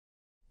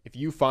if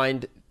you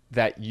find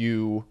that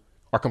you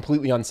are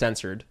completely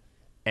uncensored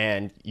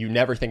and you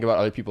never think about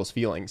other people's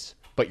feelings,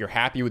 but you're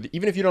happy with,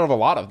 even if you don't have a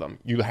lot of them,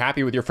 you're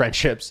happy with your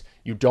friendships,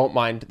 you don't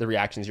mind the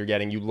reactions you're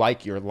getting, you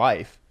like your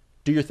life,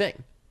 do your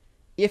thing.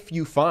 If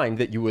you find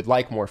that you would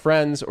like more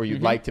friends, or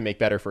you'd like to make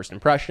better first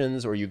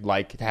impressions, or you'd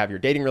like to have your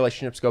dating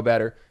relationships go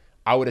better,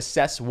 I would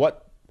assess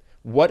what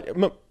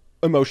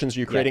emotions are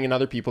you creating in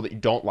other people that you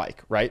don't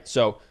like, right?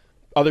 So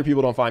other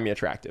people don't find me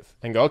attractive,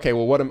 and go, okay,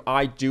 well, what am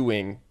I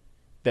doing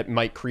that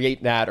might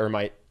create that, or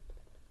might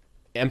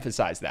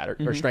emphasize that,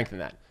 or strengthen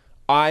that?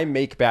 I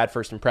make bad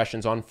first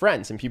impressions on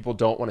friends, and people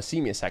don't want to see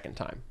me a second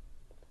time.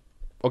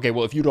 Okay,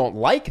 well, if you don't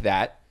like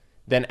that,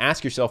 then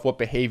ask yourself what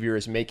behavior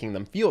is making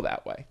them feel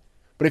that way.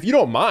 But if you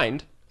don't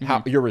mind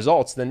how your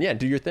results, then yeah,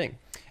 do your thing.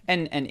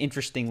 And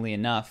interestingly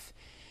enough,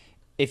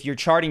 if you're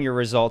charting your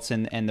results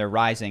and they're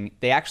rising,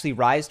 they actually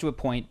rise to a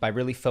point by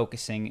really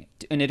focusing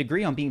in a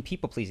degree on being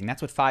people-pleasing.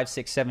 That's what 5,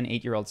 6, 7,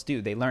 8-year-olds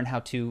do. They learn how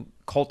to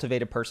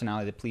cultivate a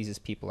personality that pleases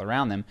people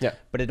around them. Yeah.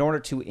 But in order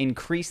to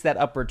increase that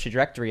upward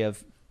trajectory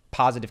of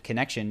positive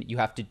connection, you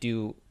have to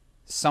do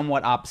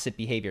somewhat opposite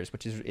behaviors,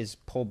 which is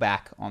pull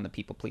back on the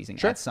people-pleasing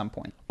at some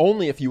point.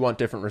 Only if you want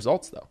different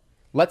results, though.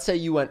 Let's say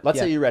you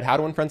read How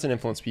to Win Friends and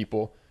Influence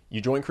People. You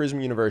join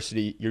Charisma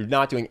University. You're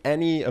not doing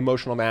any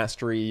emotional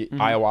mastery,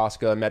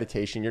 ayahuasca,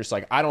 meditation. You're just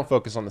like, I don't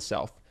focus on the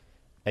self.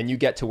 And you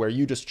get to where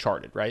you just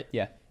charted, right?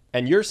 Yeah.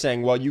 And you're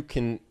saying, well, you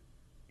can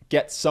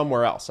get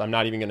somewhere else. I'm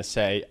not even going to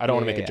say, I don't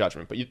want to make a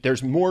judgment, but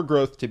there's more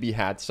growth to be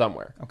had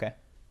somewhere. Okay.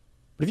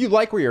 But if you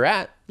like where you're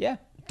at,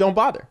 don't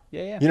bother.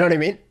 Yeah. You know what I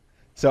mean?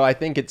 So I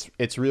think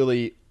it's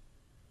really,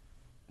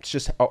 it's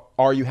just,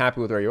 are you happy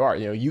with where you are?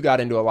 You know, you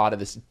got into a lot of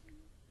this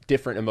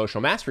different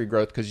emotional mastery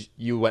growth because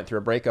you went through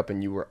a breakup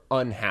and you were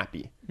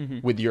unhappy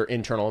with your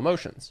internal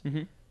emotions.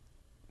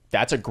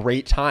 That's a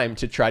great time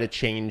to try to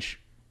change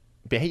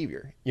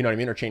behavior, you know what I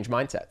mean? Or change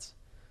mindsets.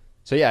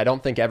 So yeah, I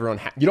don't think everyone,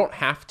 you don't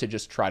have to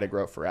just try to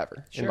grow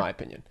forever, in my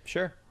opinion.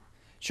 Sure.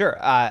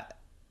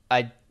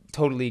 I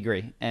totally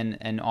agree.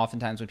 And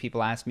oftentimes when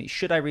people ask me,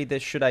 should I read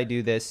this? Should I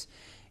do this?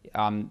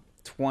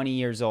 20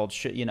 years old,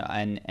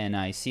 and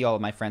I see all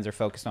of my friends are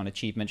focused on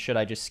achievement. Should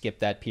I just skip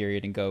that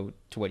period and go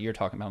to what you're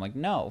talking about? I'm like,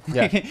 no,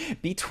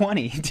 be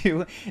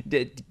 20,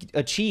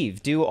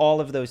 achieve, do all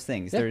of those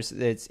things.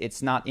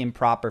 It's not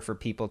improper for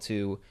people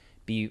to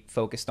be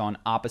focused on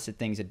opposite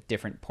things at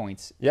different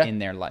points in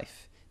their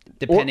life,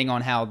 depending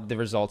on how the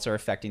results are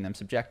affecting them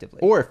subjectively.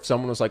 Or if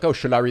someone was like, oh,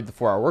 should I read the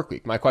 4-Hour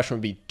Workweek? My question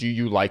would be, do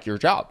you like your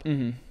job?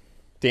 If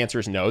the answer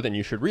is no, then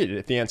you should read it.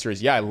 If the answer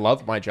is, yeah, I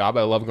love my job,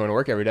 I love going to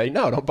work every day,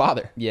 no, don't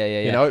bother.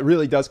 You know, it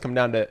really does come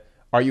down to,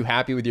 are you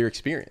happy with your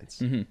experience?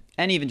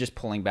 And even just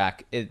pulling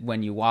back, if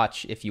you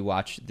watch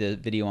the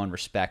video on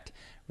respect,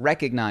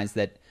 recognize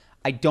that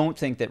I don't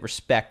think that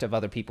respect of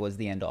other people is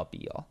the end-all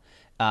be-all.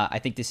 I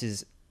think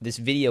this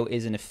video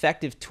is an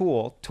effective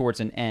tool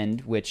towards an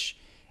end, which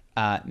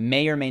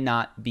may or may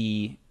not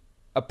be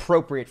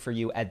appropriate for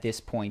you at this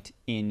point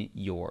in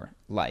your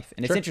life.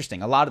 And it's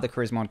interesting. A lot of the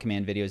Charisma on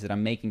Command videos that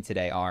I'm making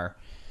today are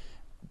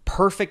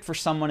perfect for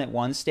someone at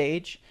one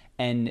stage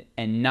and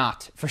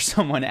not for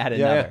someone at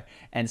another.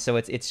 And so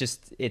it's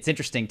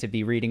interesting to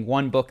be reading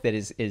one book that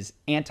is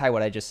anti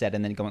what I just said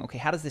and then going, okay,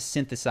 how does this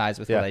synthesize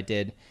with what I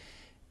did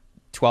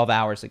 12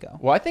 hours ago?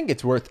 Well, I think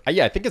it's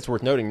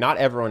worth noting not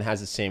everyone has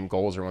the same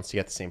goals or wants to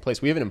get the same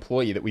place. We have an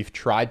employee that we've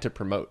tried to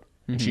promote.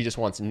 And she just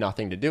wants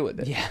nothing to do with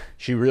it. Yeah.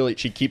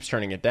 She keeps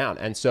turning it down.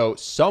 And so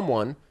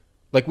someone,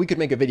 like we could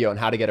make a video on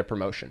how to get a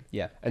promotion.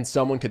 Yeah. And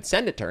someone could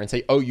send it to her and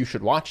say, oh, you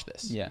should watch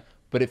this. Yeah.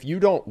 But if you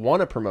don't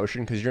want a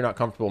promotion because you're not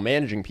comfortable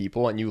managing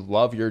people and you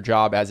love your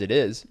job as it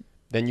is,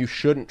 then you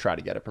shouldn't try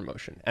to get a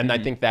promotion. And I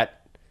think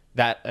that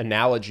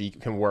analogy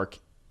can work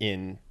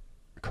in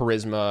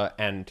charisma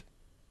and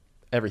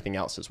everything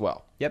else as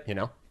well. Yep. You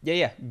know?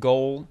 Yeah.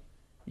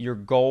 Your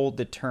goal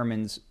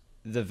determines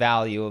the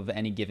value of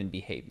any given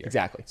behavior.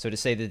 Exactly. So to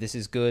say that this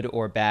is good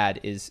or bad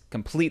is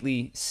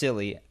completely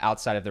silly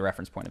outside of the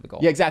reference point of the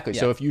goal. Yeah, exactly.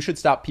 So if you should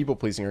stop people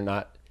pleasing or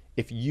not,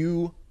 if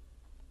you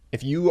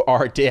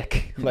are a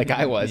dick like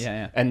I was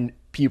and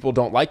people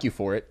don't like you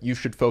for it, you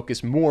should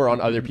focus more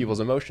on other people's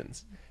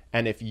emotions.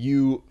 And if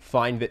you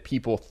find that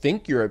people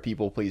think you're a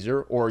people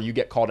pleaser, or you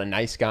get called a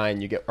nice guy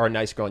or a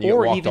nice girl and you get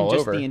walked all over, or even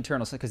just the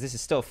internal sense, because this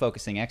is still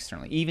focusing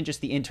externally, even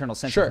just the internal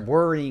sense of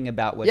worrying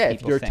about what people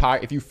think. Yeah, if you're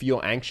tired, if you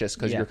feel anxious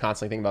because you're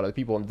constantly thinking about other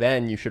people,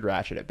 then you should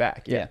ratchet it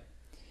back. Yeah.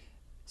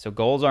 So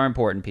goals are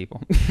important,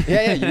 people.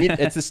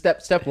 It's the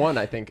step one.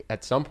 I think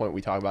at some point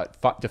we talk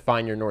about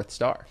define your North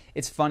Star.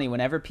 It's funny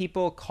whenever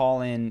people call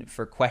in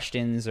for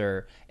questions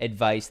or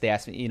advice. They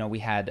ask me. We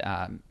had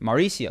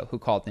Mauricio who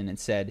called in and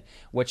said,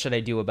 "What should I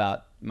do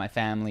about my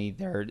family?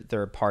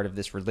 They're a part of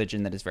this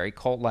religion that is very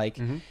cult-like."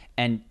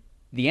 And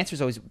the answer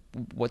is always,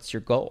 "What's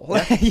your goal?"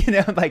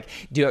 Like,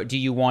 do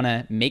you want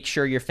to make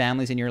sure your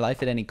family's in your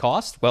life at any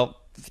cost? Well,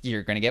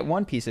 you're going to get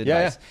one piece of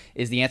advice.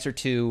 Is the answer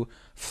to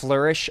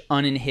flourish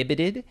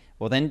uninhibited?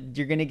 Well, then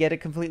you're going to get a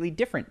completely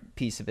different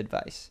piece of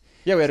advice.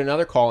 Yeah, we had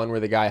another call in where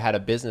the guy had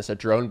a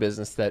drone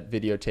business that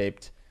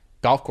videotaped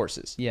golf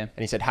courses. Yeah. And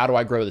he said, how do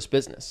I grow this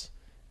business?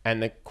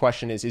 And the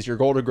question is your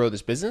goal to grow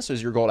this business, or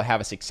is your goal to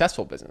have a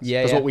successful business? Yeah,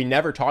 Because yeah. what we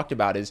never talked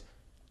about is,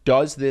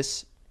 does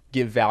this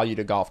give value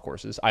to golf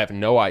courses? I have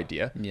no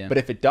idea. Yeah. But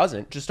if it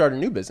doesn't, just start a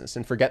new business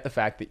and forget the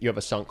fact that you have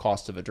a sunk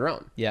cost of a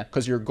drone. Yeah.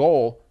 Because your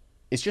goal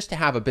is just to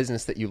have a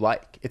business that you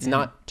like. It's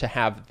not to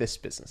have this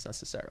business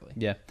necessarily.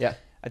 Yeah. Yeah.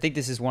 I think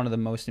this is one of the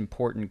most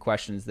important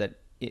questions that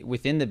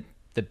within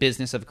the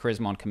business of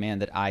Charisma on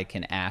Command that I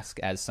can ask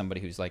as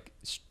somebody who's like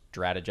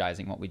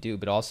strategizing what we do,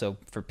 but also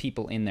for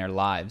people in their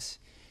lives.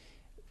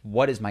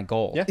 What is my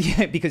goal?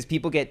 Yeah. Because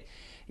people get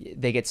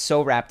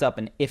so wrapped up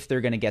in if they're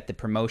going to get the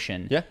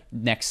promotion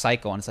next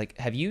cycle. And it's like,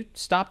 have you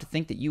stopped to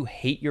think that you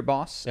hate your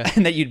boss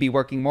and that you'd be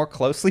working more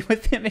closely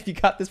with him if you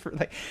got this?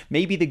 Like,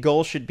 maybe the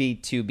goal should be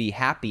to be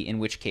happy, in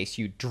which case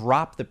you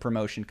drop the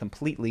promotion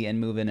completely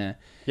and move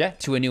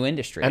to a new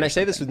industry. And I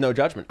say this with no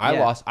judgment.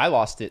 I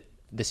lost it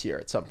this year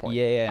at some point.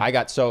 Yeah. I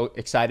got so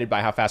excited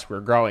by how fast we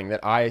were growing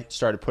that I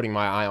started putting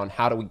my eye on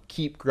how do we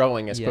keep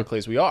growing as quickly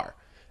as we are.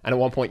 And at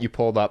one point you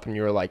pulled up and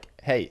you were like,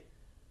 hey,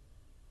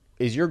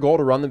 is your goal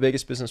to run the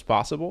biggest business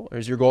possible, or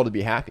is your goal to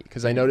be happy?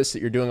 Because I noticed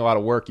that you're doing a lot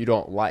of work you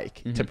don't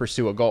like to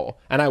pursue a goal.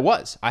 And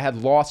I had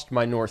lost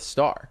my North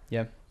Star.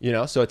 Yeah.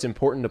 So it's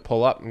important to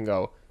pull up and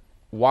go,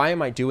 why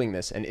am I doing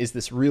this? And is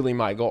this really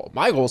my goal?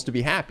 My goal is to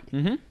be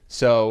happy.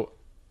 So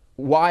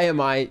why am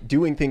I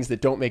doing things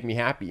that don't make me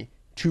happy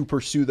to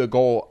pursue the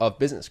goal of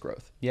business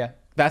growth? Yeah.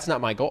 That's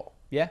not my goal.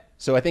 Yeah.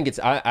 So I think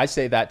I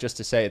say that just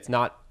to say it's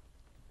not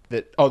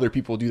that other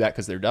people do that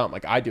because they're dumb.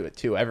 Like, I do it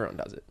too. Everyone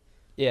does it.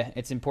 Yeah,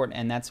 it's important.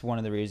 And that's one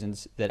of the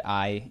reasons that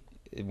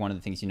one of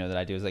the things that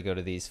I do is I go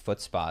to these foot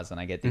spas and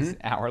I get these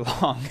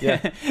hour-long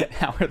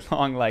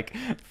like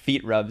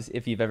feet rubs.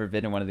 If you've ever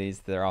been to one of these,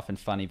 they're often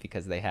funny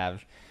because they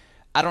have,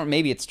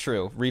 maybe it's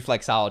true,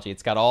 reflexology.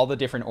 It's got all the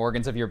different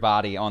organs of your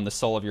body on the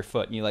sole of your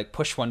foot, and you like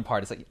push one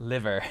part, it's like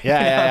liver.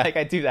 Yeah. Like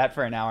I do that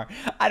for an hour.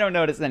 I don't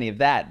notice any of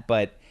that,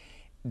 but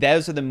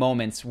those are the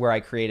moments where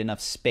I create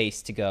enough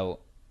space to go,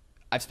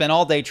 I've spent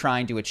all day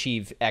trying to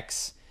achieve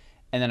X,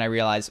 and then I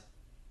realize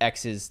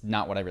X is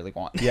not what I really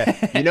want. Yeah.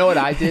 You know what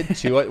I did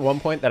too at one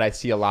point that I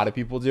see a lot of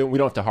people do? We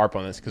don't have to harp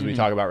on this because we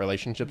talk about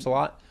relationships a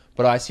lot,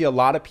 but I see a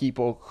lot of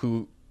people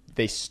who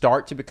they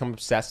start to become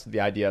obsessed with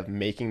the idea of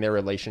making their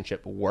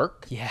relationship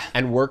work. Yeah.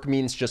 And work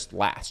means just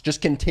last,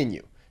 just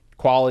continue.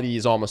 Quality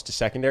is almost a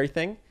secondary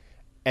thing.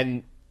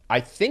 And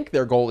I think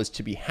their goal is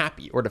to be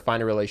happy or to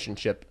find a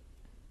relationship,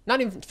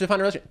 not even to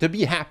find a relationship, to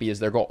be happy is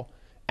their goal.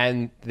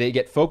 And they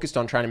get focused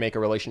on trying to make a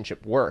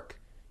relationship work,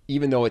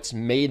 even though it's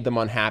made them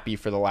unhappy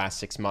for the last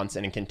 6 months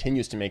and it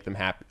continues to make them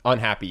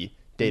unhappy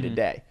day to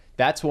day.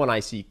 That's when I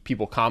see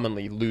people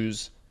commonly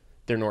lose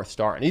their North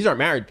Star. And these aren't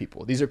married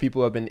people. These are people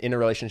who have been in a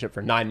relationship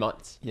for 9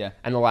 months. Yeah.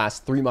 And the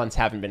last 3 months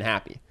haven't been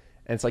happy.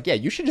 And it's like, yeah,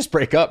 you should just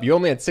break up. You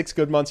only had 6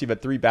 good months. You've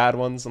had 3 bad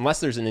ones, unless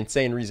there's an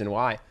insane reason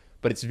why.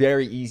 But it's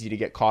very easy to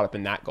get caught up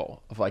in that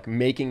goal of like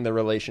making the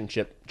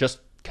relationship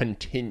just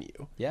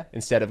continue. Yeah.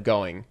 Instead of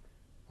going,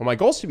 well, my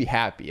goal is to be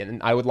happy,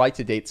 and I would like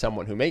to date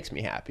someone who makes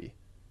me happy.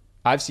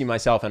 I've seen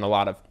myself and a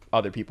lot of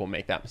other people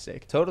make that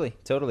mistake. Totally.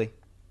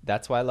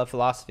 That's why I love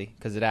philosophy,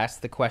 because it asks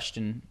the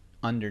question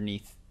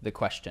underneath the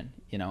question,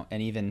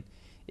 and even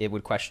it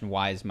would question,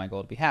 why is my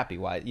goal to be happy?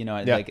 Why,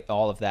 like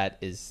all of that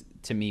is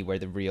to me where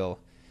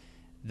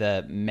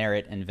the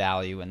merit and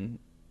value and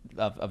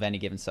of any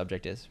given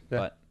subject is. Yeah.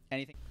 But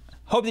anything.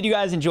 Hope that you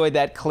guys enjoyed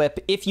that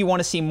clip. If you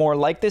want to see more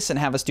like this and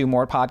have us do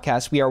more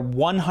podcasts, we are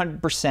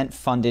 100%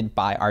 funded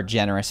by our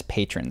generous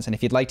patrons. And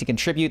if you'd like to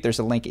contribute, there's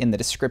a link in the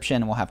description,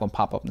 and we'll have one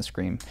pop up on the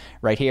screen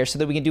right here so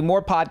that we can do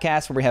more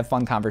podcasts where we have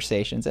fun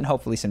conversations and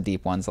hopefully some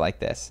deep ones like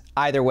this.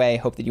 Either way,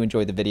 hope that you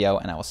enjoyed the video,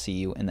 and I will see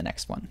you in the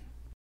next one.